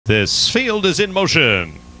This field is in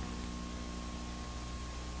motion.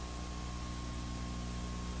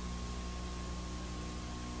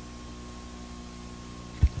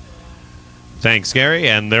 Thanks, Gary,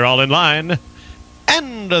 and they're all in line.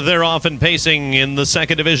 And they're off and pacing in the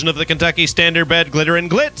second division of the Kentucky Standardbred. Glitter and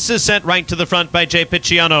Glitz is sent right to the front by Jay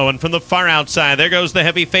Picciano. And from the far outside, there goes the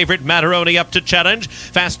heavy favorite MATTARONI up to challenge.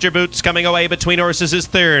 Faster Boots coming away between horses is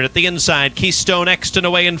third. At the inside, Keystone Exton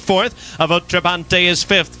away in fourth. Avotrapante is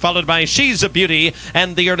fifth, followed by She's a Beauty.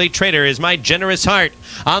 And the early trader is My Generous Heart.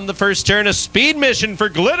 On the first turn, a speed mission for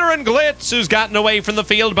Glitter and Glitz, who's gotten away from the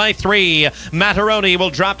field by 3. MATTARONI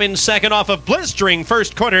will drop in second off of blistering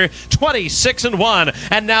first quarter, 26-1.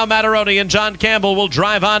 And now MATTARONI and John Campbell will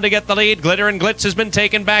drive on to get the lead. Glitter and Glitz has been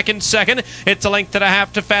taken back in second. It's a length and a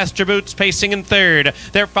half to Faster Boots pacing in third.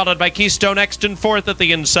 They're followed by Keystone Exton fourth at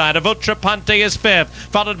the inside. Avotrapante is fifth,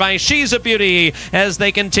 followed by She's a Beauty. As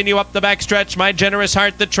they continue up the backstretch, My Generous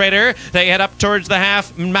Heart, the trader. They head up towards the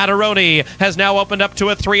half. MATTARONI has now opened up to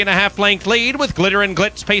a 3.5 length lead with Glitter and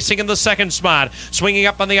Glitz pacing in the second spot. Swinging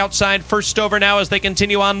up on the outside, first over now as they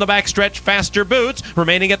continue on the backstretch. Faster Boots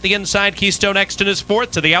remaining at the inside. Keystone Exton is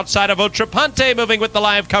fourth. To the outside of Avotrapante, moving with the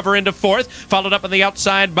live cover into fourth. Followed up on the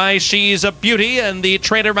outside by She's a Beauty and the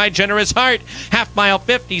trader My Generous Heart. Half mile,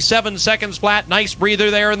 57 seconds flat. Nice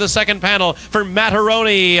breather there in the second panel for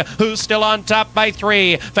MATTARONI, who's still on top by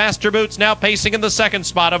 3. Faster Boots now pacing in the second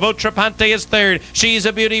spot. Avotrapante is third. She's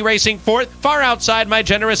a Beauty racing fourth. Far outside, My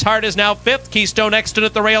Generous Heart is now fifth. Keystone Exton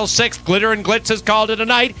at the rail sixth. Glitter and Glitz has called it a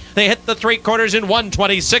night. They hit the three quarters in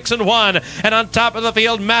 1:26-1. And on top of the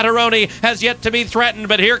field, MATTARONI has yet to be threatened,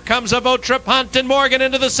 but here comes Avotrapante Morgan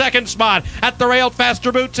into the second spot. At the rail,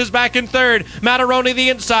 Faster Boots is back in third. MATTARONI the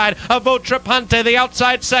inside. Avotrapante the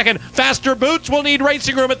outside second. Faster Boots will need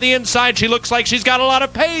racing room at the inside. She looks like she's got a lot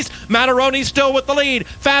of pace. MATTARONI still with the lead.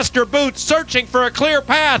 Faster Boots searching for a clear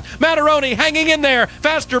path. MATTARONI hanging in there.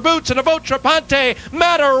 Faster Boots and Avotrapante.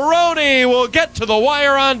 MATTARONI will get to the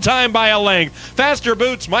wire on time by a length. Faster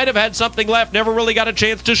Boots might have had something left, never really got a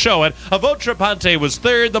chance to show it. Avotrapante was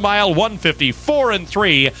third, the mile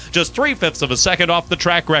 1:54-3, just 3/5 of a second off the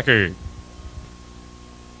track record.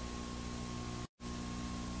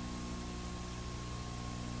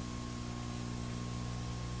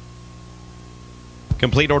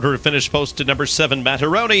 Complete order of finish posted. Number 7,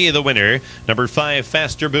 MATTARONI, the winner. Number 5,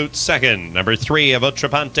 Faster Boots, second. Number 3,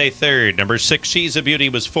 Avotrapante, third. Number 6, She's a Beauty,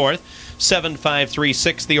 was fourth. 7, 5, 3,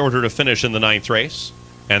 6, the order to finish in the 9th race.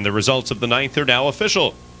 And the results of the 9th are now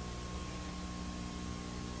official.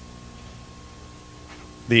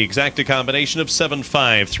 The exacta combination of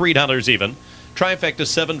 7-5, $3 even. Trifecta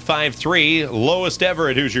 7-5-3, lowest ever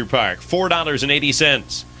at Hoosier Park,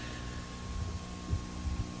 $4.80.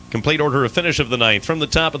 Complete order of finish of the 9th. From the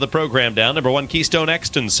top of the program down, number 1, Keystone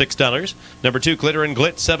Exton, $6. Number 2, Glitter and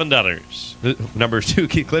Glitz, $7. Number 2,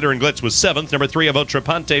 Glitter and Glitz was 7th. Number 3,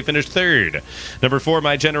 Avotrapante finished 3rd. Number 4,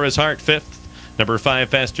 My Generous Heart, 5th. Number 5,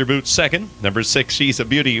 Faster Boots, 2nd. Number 6, She's a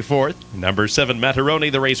Beauty, 4th. Number 7,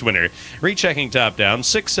 MATTARONI, the race winner. Rechecking top down,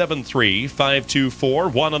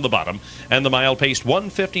 6-7-3-5-2-4, 1 on the bottom. And the mile paced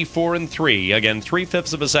 1:54-3. Again,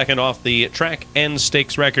 3/5 of a second off the track and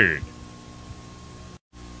stakes record.